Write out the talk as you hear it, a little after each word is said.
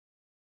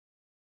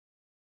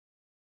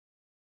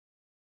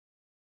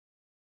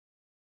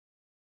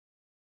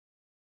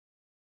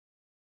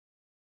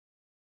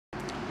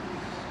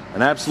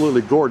An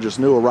absolutely gorgeous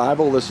new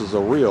arrival. This is a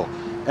real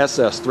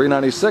SS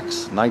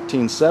 396,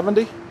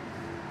 1970.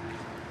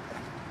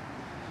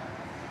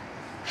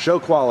 Show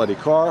quality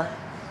car,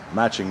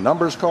 matching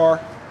numbers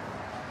car.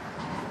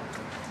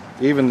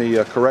 Even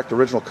the correct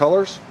original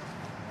colors.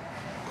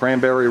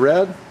 Cranberry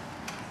red,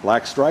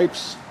 black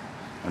stripes,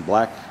 and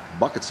black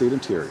bucket seat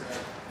interior.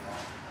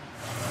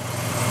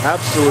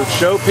 Absolute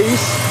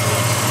showpiece.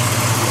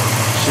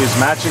 She's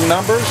matching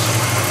numbers.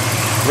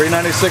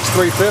 396,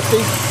 350.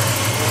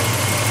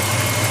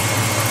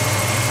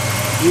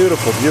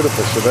 Beautiful,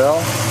 beautiful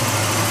Chevelle.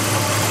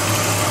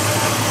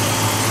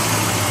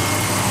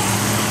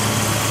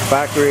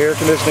 Factory air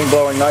conditioning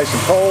blowing nice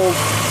and cold.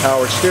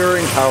 Power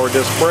steering, power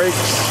disc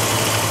brakes.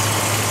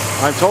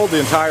 I'm told the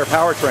entire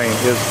powertrain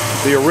is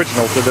the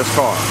original to this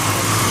car.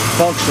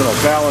 Functional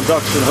cowl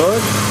induction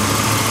hood.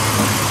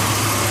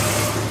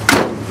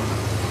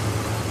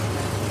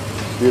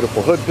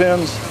 Beautiful hood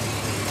pins.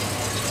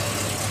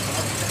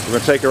 We're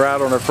going to take her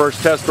out on her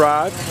first test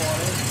drive.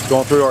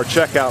 Going through our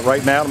checkout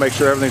right now to make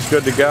sure everything's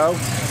good to go.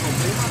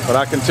 But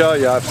I can tell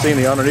you, I've seen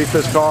the underneath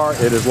this car.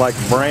 It is like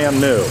brand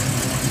new.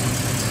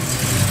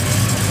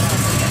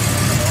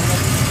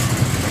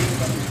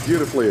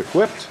 Beautifully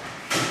equipped.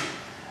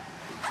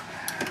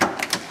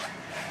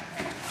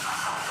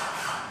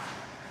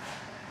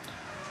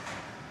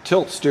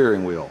 Tilt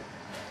steering wheel.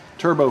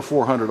 Turbo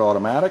 400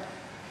 automatic.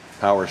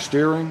 Power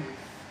steering.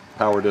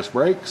 Power disc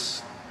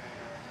brakes.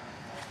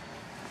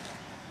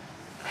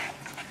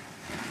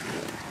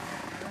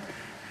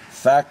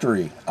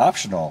 Factory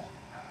optional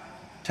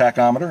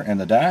tachometer in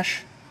the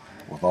dash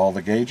with all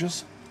the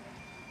gauges.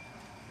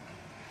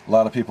 A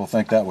lot of people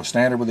think that was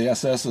standard with the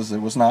SS's. It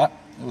was not.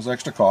 It was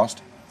extra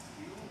cost.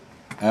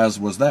 As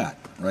was that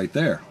right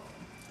there.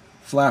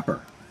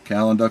 Flapper,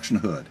 cowl induction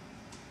hood.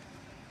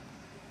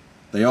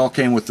 They all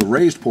came with the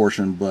raised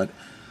portion, but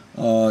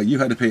you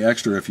had to pay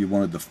extra if you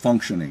wanted the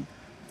functioning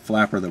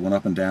flapper that went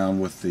up and down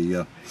with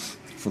the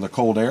for the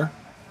cold air.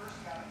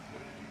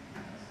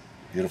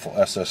 Beautiful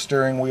SS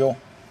steering wheel.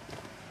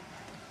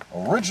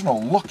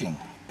 Original looking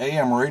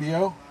AM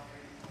radio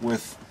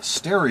with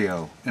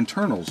stereo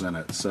internals in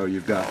it. So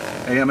you've got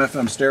AM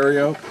FM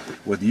stereo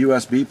with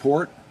USB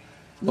port,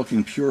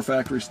 looking pure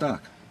factory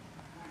stock.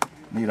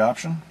 Neat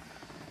option.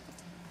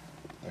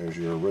 There's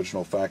your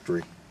original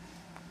factory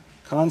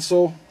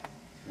console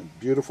in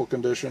beautiful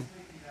condition.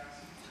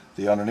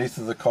 The underneath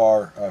of the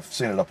car, I've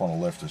seen it up on the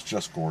lift, is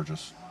just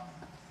gorgeous.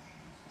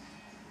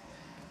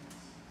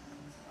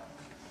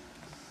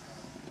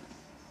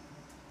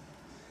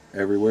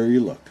 Everywhere you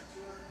look.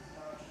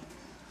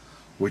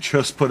 We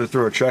just put it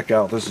through a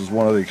checkout. This is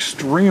one of the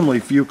extremely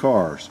few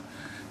cars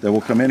that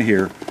will come in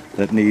here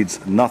that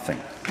needs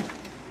nothing.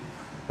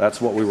 That's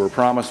what we were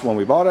promised when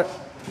we bought it,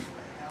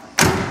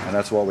 and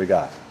that's what we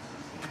got.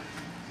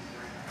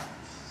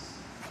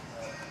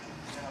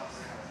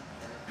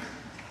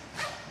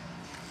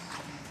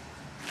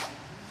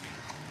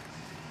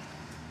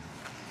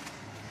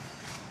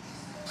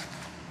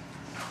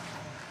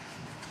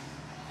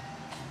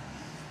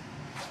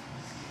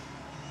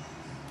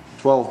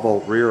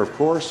 "12-volt rear, of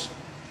course.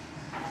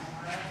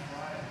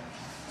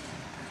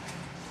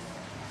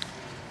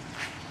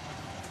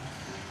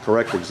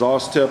 Correct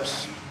exhaust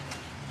tips.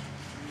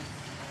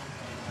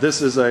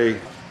 This is a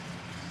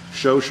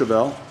show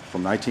Chevelle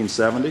from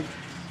 1970,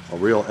 a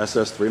real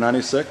SS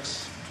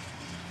 396,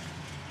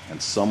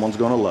 and someone's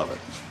going to love it.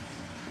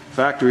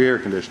 Factory air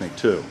conditioning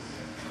too,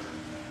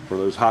 for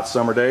those hot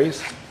summer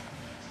days.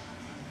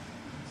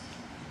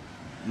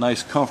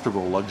 Nice,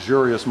 comfortable,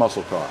 luxurious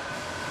muscle car.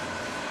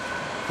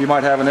 If you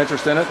might have an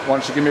interest in it, why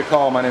don't you give me a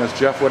call? My name is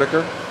Jeff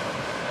Whitaker.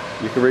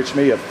 You can reach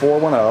me at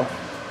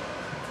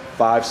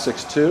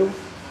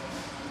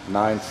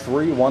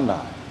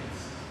 410-562-9319.